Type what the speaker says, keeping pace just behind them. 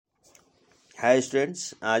Hi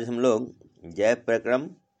students, आज हम लोग जैव प्रक्रम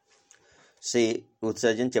से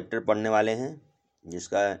उत्सर्जन चैप्टर पढ़ने वाले हैं,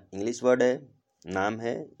 जिसका इंग्लिश वर्ड है, नाम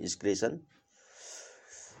है एक्सक्रीशन।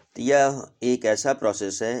 तो यह एक ऐसा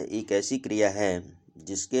प्रोसेस है, एक ऐसी क्रिया है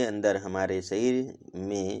जिसके अंदर हमारे शरीर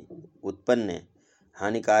में उत्पन्न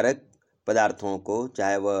हानिकारक पदार्थों को,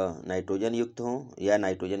 चाहे वह नाइट्रोजन युक्त हो या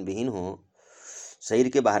नाइट्रोजन विहीन हो, शरीर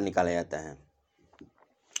के बाहर निकाला जाता है।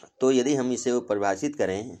 तो यदि हम इसे परिभाषित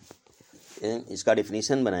करें, इसका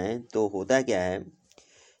डिफिनीशन बनाएं, तो होता क्या है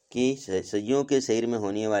कि सजीवों के शरीर में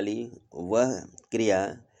होने वाली वह क्रिया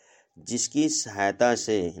जिसकी सहायता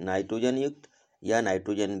से नाइट्रोजन युक्त या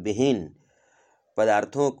नाइट्रोजन विहीन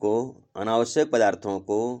पदार्थों को, अनावश्यक पदार्थों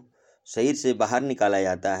को शरीर से बाहर निकाला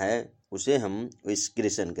जाता है, उसे हम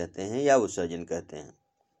एक्सक्रीशन कहते हैं या उत्सर्जन कहते हैं।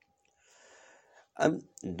 अब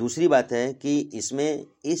दूसरी बात है कि इसमें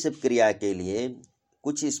इस क्रिया के लिए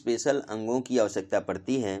कुछ स्पेशल अंगों की आवश्यकता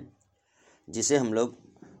पड़ती है, जिसे हम लोग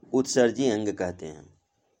उत्सर्जी अंग कहते हैं।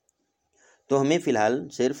 तो हमें फिलहाल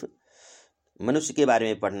सिर्फ मनुष्य के बारे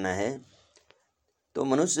में पढ़ना है। तो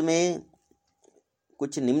मनुष्य में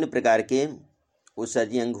कुछ निम्न प्रकार के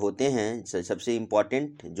उत्सर्जी अंग होते हैं। सबसे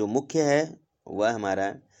इम्पोर्टेंट जो मुख्य है वह हमारा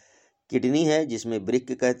किडनी है, जिसमें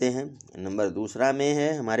वृक्क कहते हैं। नंबर दूसरा में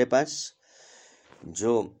है हमारे पास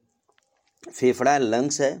जो फेफड़ा,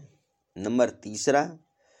 लंग्स है। नंबर तीसरा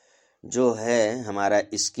जो है हमारा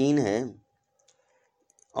स्किन है,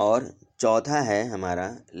 और चौथा है हमारा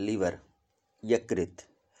लीवर, यकृत।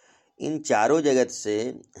 इन चारों जगत से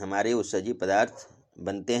हमारे उत्सर्जी पदार्थ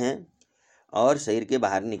बनते हैं और शरीर के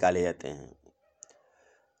बाहर निकाले जाते हैं।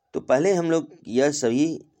 तो पहले हम लोग यह सभी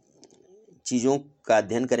चीज़ों का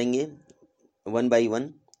अध्ययन करेंगे वन बाय वन,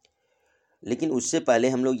 लेकिन उससे पहले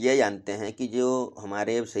हम लोग यह जानते हैं कि जो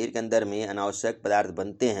हमारे शरीर के अंदर में अनावश्यक पदार्थ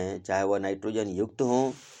बनते हैं, चाहे वह नाइट्रोजन युक्त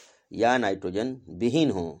हों या नाइट्रोजन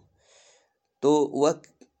विहीन हों, तो वह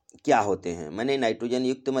क्या होते हैं। मैंने नाइट्रोजन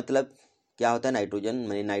युक्त मतलब क्या होता है, नाइट्रोजन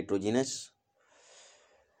मैंने नाइट्रोजिनस।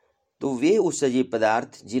 तो वे उत्सर्जी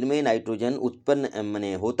पदार्थ जिनमें नाइट्रोजन उत्पन्न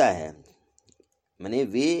मैंने होता है, मैंने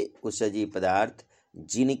वे उत्सर्जी पदार्थ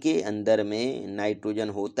जिनके अंदर में नाइट्रोजन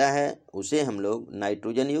होता है, उसे हम लोग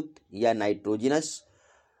नाइट्रोजन युक्त या नाइट्रोजिनस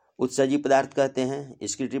उत्सर्जी पदार्थ कहते हैं,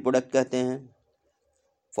 एक्सक्रीटरी प्रोडक्ट कहते हैं।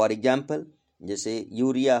 फॉर एग्जाम्पल, जैसे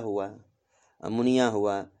यूरिया हुआ, अमोनिया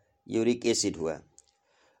हुआ, यूरिक एसिड हुआ।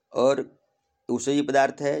 और उत्सर्जी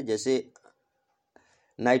पदार्थ है जैसे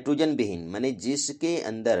नाइट्रोजन विहीन, माने जिसके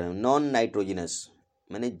अंदर नॉन नाइट्रोजिनस,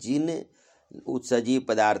 माने जिन उत्सर्जी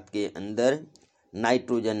पदार्थ के अंदर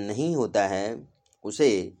नाइट्रोजन नहीं होता है, उसे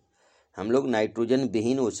हम लोग नाइट्रोजन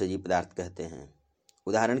विहीन उत्सर्जी पदार्थ कहते हैं।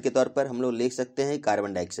 उदाहरण के तौर पर हम लोग ले सकते हैं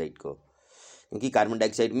कार्बन डाइऑक्साइड को, क्योंकि कार्बन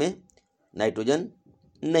डाइऑक्साइड में नाइट्रोजन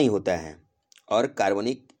नहीं होता है, और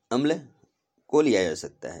कार्बनिक अम्ल को लिया जा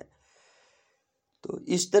सकता है। तो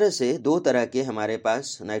इस तरह से दो तरह के हमारे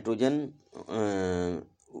पास नाइट्रोजन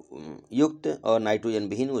युक्त और नाइट्रोजन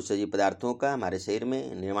विहीन उत्सर्जी पदार्थों का हमारे शरीर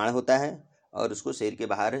में निर्माण होता है, और उसको शरीर के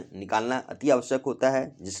बाहर निकालना अति आवश्यक होता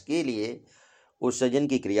है, जिसके लिए उत्सर्जन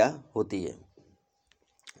की क्रिया होती है।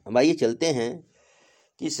 अब आइए चलते हैं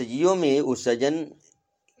कि सजीवों में उत्सर्जन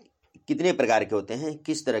कितने प्रकार के होते हैं,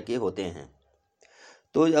 किस तरह के होते हैं।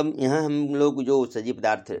 तो अब यहाँ हम लोग जो उत्सर्जी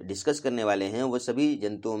पदार्थ डिस्कस करने वाले हैं, वह सभी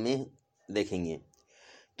जंतुओं में देखेंगे।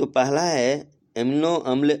 तो पहला है एमिनो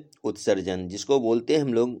अम्ल उत्सर्जन, जिसको बोलते हैं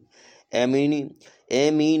हम लोग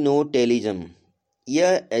एमिनोटेलिज्म।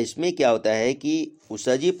 यह इसमें क्या होता है कि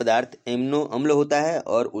उत्सर्जी पदार्थ एमिनो अम्ल होता है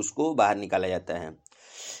और उसको बाहर निकाला जाता है।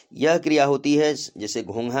 यह क्रिया होती है जैसे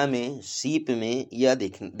घोंघा में, सीप में यह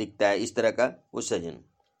दिखता है, इस तरह का उत्सर्जन।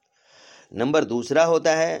 नंबर दूसरा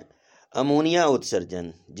होता है अमोनिया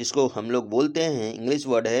उत्सर्जन, जिसको हम लोग बोलते हैं, इंग्लिश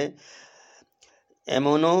वर्ड है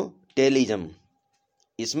एमोनोटेलिज्म।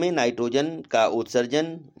 इसमें नाइट्रोजन का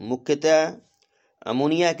उत्सर्जन मुख्यतः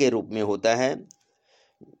अमोनिया के रूप में होता है।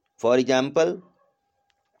 फॉर एग्जाम्पल,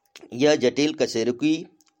 यह जटिल कशेरुकी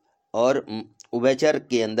और उभयचर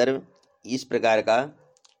के अंदर इस प्रकार का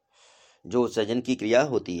जो उत्सर्जन की क्रिया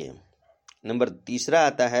होती है। नंबर तीसरा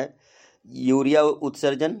आता है यूरिया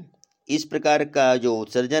उत्सर्जन। इस प्रकार का जो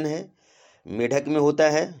उत्सर्जन है मेढक में होता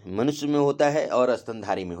है, मनुष्य में होता है और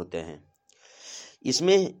स्तनधारी में होते हैं।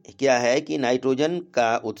 इसमें क्या है कि नाइट्रोजन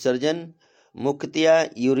का उत्सर्जन मुख्यतया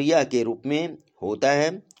यूरिया के रूप में होता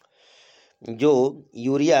है, जो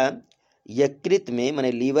यूरिया यकृत में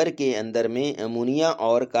माने लीवर के अंदर में अमोनिया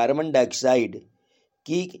और कार्बन डाइऑक्साइड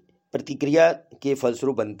की प्रतिक्रिया के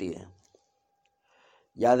फलस्वरूप बनती है।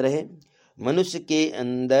 याद रहे, मनुष्य के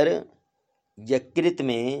अंदर यकृत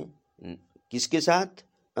में किसके साथ,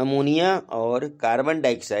 अमोनिया और कार्बन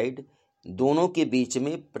डाइऑक्साइड दोनों के बीच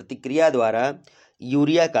में प्रतिक्रिया द्वारा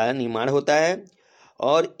यूरिया का निर्माण होता है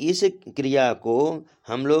और इस क्रिया को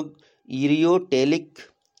हम लोग यूरियोटेलिक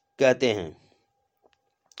कहते हैं।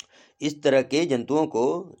 इस तरह के जंतुओं को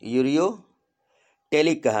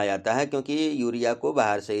यूरियोटेलिक कहा जाता है क्योंकि यूरिया को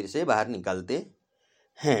शरीर से बाहर निकालते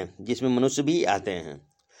हैं, जिसमें मनुष्य भी आते हैं।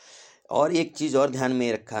 और एक चीज़ और ध्यान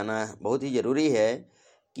में रखना बहुत ही ज़रूरी है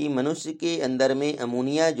कि मनुष्य के अंदर में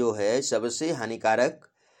अमोनिया जो है सबसे हानिकारक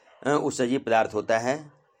उत्सर्जी पदार्थ होता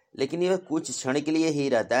है, लेकिन यह कुछ क्षण के लिए ही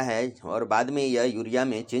रहता है और बाद में यह यूरिया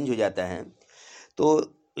में चेंज हो जाता है,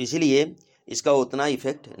 तो इसलिए इसका उतना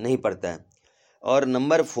इफेक्ट नहीं पड़ता। और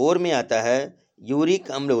नंबर 4 में आता है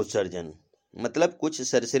यूरिक अम्ल उत्सर्जन। मतलब कुछ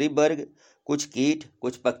सरीसृप वर्ग, कुछ कीट,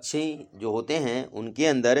 कुछ पक्षी जो होते हैं उनके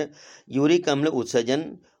अंदर यूरिक अम्ल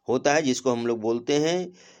उत्सर्जन होता है, जिसको हम लोग बोलते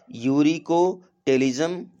हैं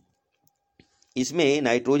यूरिकोटेलिज्म। इसमें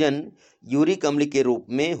नाइट्रोजन यूरिक अम्ल के रूप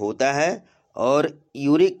में होता है और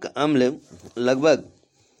यूरिक अम्ल लगभग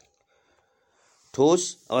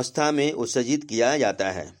ठोस अवस्था में उत्सर्जित किया जाता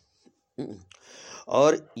है।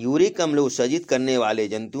 और यूरिक अम्ल उत्सर्जित करने वाले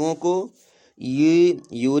जंतुओं को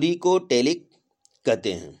यूरिकोटेलिक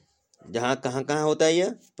कहते हैं। जहाँ कहाँ होता है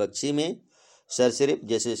यह? पक्षी में, सरीसृप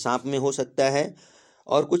जैसे सांप में हो सकता है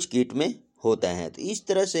और कुछ कीट में होता है। तो इस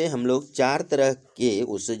तरह से हम लोग 4 तरह के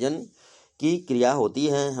उत्सर्जन की क्रिया होती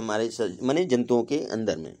है हमारे माने जंतुओं के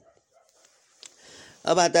अंदर में।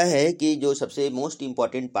 अब आता है कि जो सबसे मोस्ट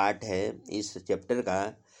इम्पॉर्टेंट पार्ट है इस चैप्टर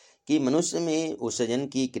का, कि मनुष्य में उत्सर्जन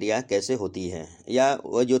की क्रिया कैसे होती है, या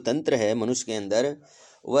वह जो तंत्र है मनुष्य के अंदर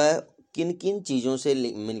वह किन किन चीज़ों से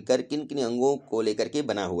मिलकर, किन किन अंगों को लेकर के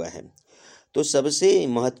बना हुआ है। तो सबसे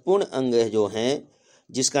महत्वपूर्ण अंग जो हैं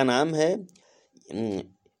जिसका नाम है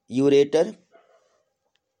यूरेटर,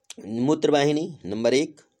 मूत्रवाहिनी नंबर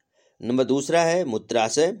 1, नंबर 2 है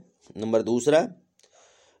मूत्राशय, नंबर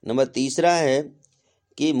 3 है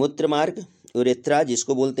कि मूत्र मार्ग, यूरेथ्रा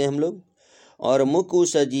जिसको बोलते हैं हम लोग, और मुख्य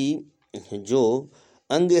उत्सर्जी जो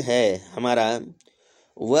अंग है हमारा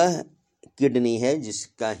वह किडनी है,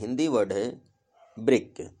 जिसका हिंदी वर्ड है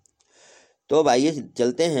वृक्क। तो अब आइए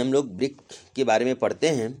चलते हैं हम लोग वृक्क के बारे में पढ़ते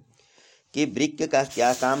हैं कि वृक्क का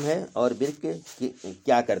क्या काम है और वृक्क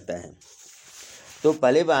क्या करता है। तो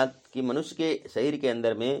पहले बात कि मनुष्य के शरीर के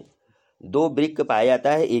अंदर में 2 वृक्क पाया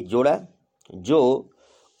जाता है, एक जोड़ा जो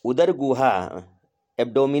उदर गुहा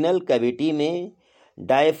एब्डोमिनल कैविटी में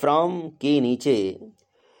डायफ्राम के नीचे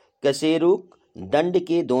कशेरुक दंड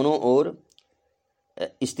के दोनों ओर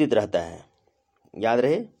स्थित रहता है। याद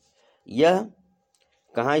रहे, यह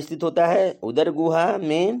कहाँ स्थित होता है? उदर गुहा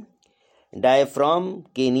में डायफ्राम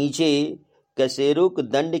के नीचे कशेरुक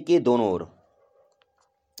दंड के दोनों ओर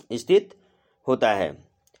स्थित होता है।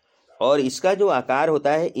 और इसका जो आकार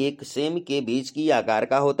होता है एक सेम के बीज की आकार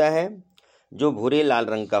का होता है, जो भूरे लाल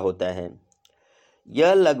रंग का होता है।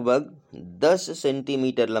 यह लगभग 10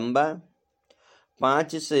 सेंटीमीटर लंबा,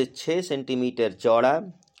 5 से 6 सेंटीमीटर चौड़ा,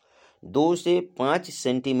 2 से 5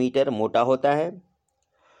 सेंटीमीटर मोटा होता है।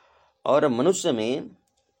 और मनुष्य में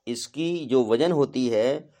इसकी जो वजन होती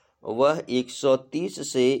है वह 130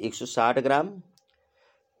 से 160 ग्राम,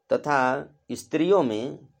 तथा स्त्रियों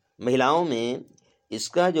में, महिलाओं में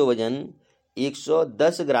इसका जो वजन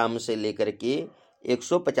 110 ग्राम से लेकर के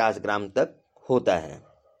 150 ग्राम तक होता है।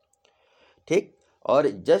 ठीक। और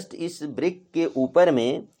जस्ट इस वृक्क के ऊपर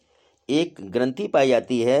में एक ग्रंथि पाई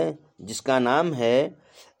जाती है जिसका नाम है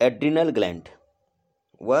एड्रिनल ग्लैंड।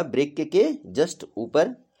 वह वृक्क के जस्ट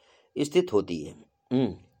ऊपर स्थित होती है।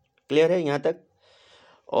 क्लियर है यहाँ तक?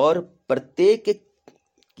 और प्रत्येक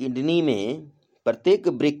किडनी में, प्रत्येक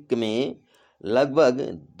वृक्क में लगभग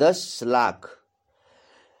 10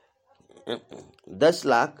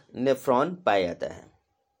 लाख नेफ्रॉन पाया जाता है।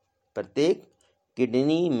 प्रत्येक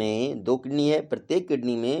किडनी में 2 किडनी है, प्रत्येक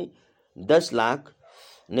किडनी में 10 लाख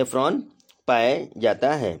नेफ्रॉन पाया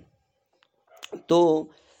जाता है।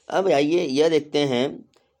 तो अब आइए यह देखते हैं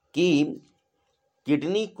कि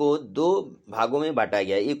किडनी को 2 भागों में बांटा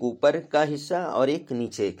गया है, एक ऊपर का हिस्सा और एक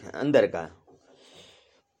नीचे अंदर का।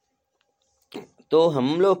 तो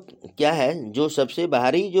हम लोग क्या है, जो सबसे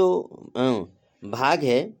बाहरी जो भाग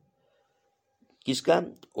है किसका,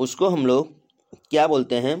 उसको हम लोग क्या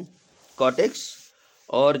बोलते हैं? कॉर्टेक्स।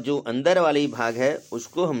 और जो अंदर वाली भाग है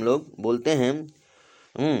उसको हम लोग बोलते हैं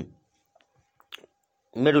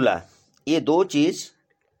मेडुला। ये 2 चीज़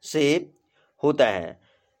से होता है।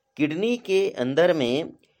 किडनी के अंदर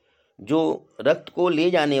में जो रक्त को ले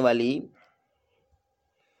जाने वाली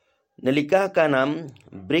नलिका का नाम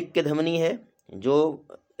वृक्क धमनी है, जो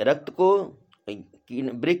रक्त को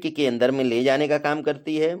वृक्क के अंदर में ले जाने का काम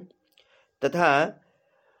करती है। तथा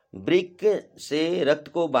वृक्क से रक्त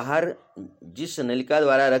को बाहर, जिस नलिका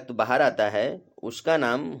द्वारा रक्त बाहर आता है उसका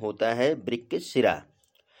नाम होता है वृक्क शिरा।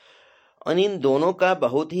 और इन दोनों का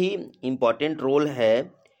बहुत ही इम्पोर्टेंट रोल है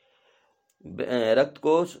रक्त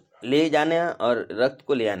को ले जाने और रक्त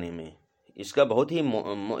को ले आने में। इसका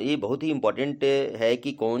ये बहुत ही इम्पोर्टेंट है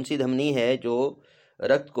कि कौन सी धमनी है जो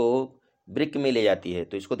रक्त को वृक्क में ले जाती है,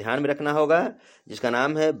 तो इसको ध्यान में रखना होगा, जिसका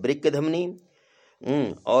नाम है वृक्क धमनी।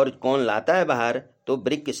 और कौन लाता है बाहर, तो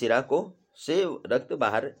वृक्क शिरा को से रक्त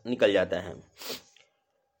बाहर निकल जाता है।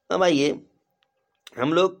 अब आइए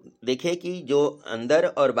हम लोग देखें कि जो अंदर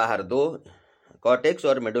और बाहर दो कॉर्टेक्स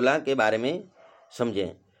और मेडुला के बारे में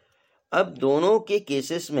समझें। अब दोनों के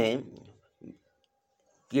केसेस में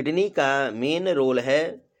किडनी का मेन रोल है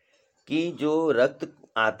कि जो रक्त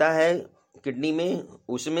आता है किडनी में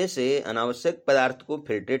उसमें से अनावश्यक पदार्थ को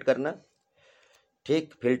फिल्ट्रेट करना,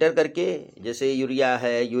 ठीक, फिल्टर करके जैसे यूरिया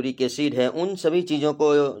है, यूरिक एसिड है, उन सभी चीज़ों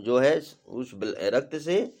को जो है उस रक्त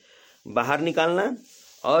से बाहर निकालना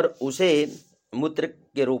और उसे मूत्र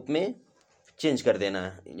के रूप में चेंज कर देना।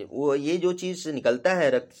 वो ये जो चीज़ निकलता है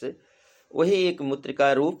रक्त से वही एक मूत्र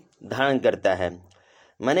का रूप धारण करता है।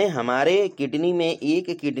 माने हमारे एक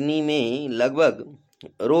किडनी में लगभग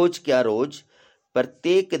रोज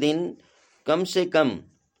प्रत्येक दिन कम से कम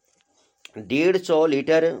 150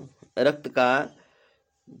 लीटर रक्त का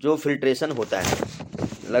जो फिल्ट्रेशन होता है,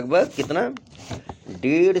 लगभग कितना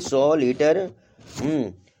 150 लीटर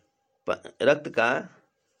रक्त का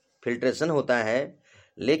फिल्ट्रेशन होता है।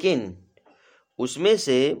 लेकिन उसमें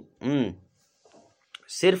से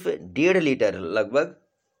सिर्फ 1.5 लीटर, लगभग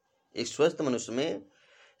एक स्वस्थ मनुष्य में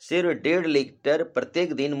सिर्फ 1.5 लीटर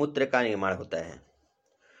प्रत्येक दिन मूत्र का निर्माण होता है।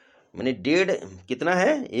 माने 1.5 कितना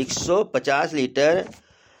है 150 लीटर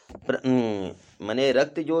माने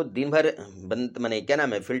रक्त जो दिन भर माने क्या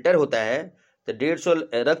नाम है फिल्टर होता है, तो 150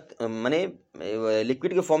 रक्त माने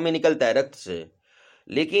लिक्विड के फॉर्म में निकलता है रक्त से,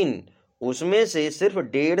 लेकिन उसमें से सिर्फ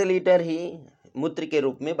 1.5 लीटर ही मूत्र के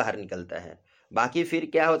रूप में बाहर निकलता है। बाकी फिर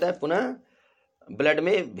क्या होता है, पुनः ब्लड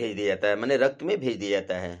में भेज दिया जाता है, माने रक्त में भेज दिया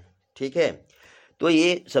जाता है। ठीक है, तो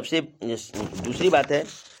ये सबसे दूसरी बात है।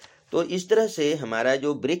 तो इस तरह से हमारा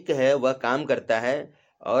जो वृक्क है वह काम करता है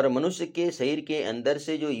और मनुष्य के शरीर के अंदर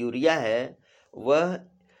से जो यूरिया है वह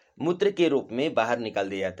मूत्र के रूप में बाहर निकाल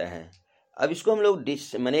दिया जाता है। अब इसको हम लोग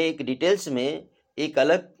माने एक डिटेल्स में एक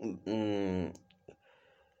अलग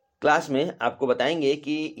क्लास में आपको बताएंगे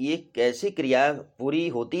कि ये कैसे क्रिया पूरी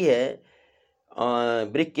होती है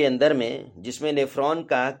वृक्क के अंदर में, जिसमें नेफ्रॉन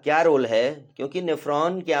का क्या रोल है। क्योंकि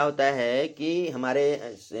नेफ्रॉन क्या होता है कि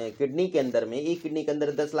हमारे किडनी के अंदर में, एक किडनी के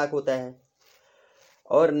अंदर 10 लाख होता है,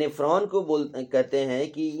 और नेफ्रॉन को कहते हैं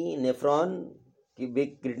कि नेफ्रॉन की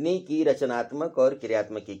किडनी की रचनात्मक और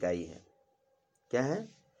क्रियात्मक इकाई है। क्या है?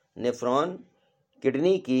 नेफ्रॉन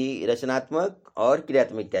किडनी की रचनात्मक और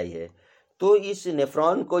क्रियात्मक इकाई है। तो इस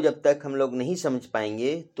नेफ्रॉन को जब तक हम लोग नहीं समझ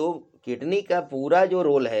पाएंगे तो किडनी का पूरा जो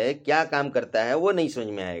रोल है, क्या काम करता है, वो नहीं समझ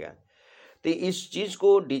में आएगा। तो इस चीज़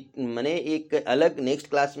को माने एक अलग नेक्स्ट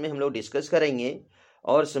क्लास में हम लोग डिस्कस करेंगे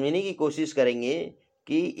और समझने की कोशिश करेंगे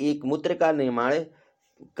कि एक मूत्र का निर्माण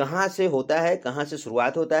कहाँ से होता है, कहाँ से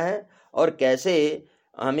शुरुआत होता है और कैसे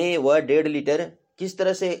हमें वह 1.5 लीटर किस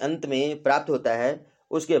तरह से अंत में प्राप्त होता है,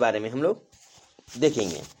 उसके बारे में हम लोग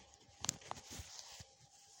देखेंगे।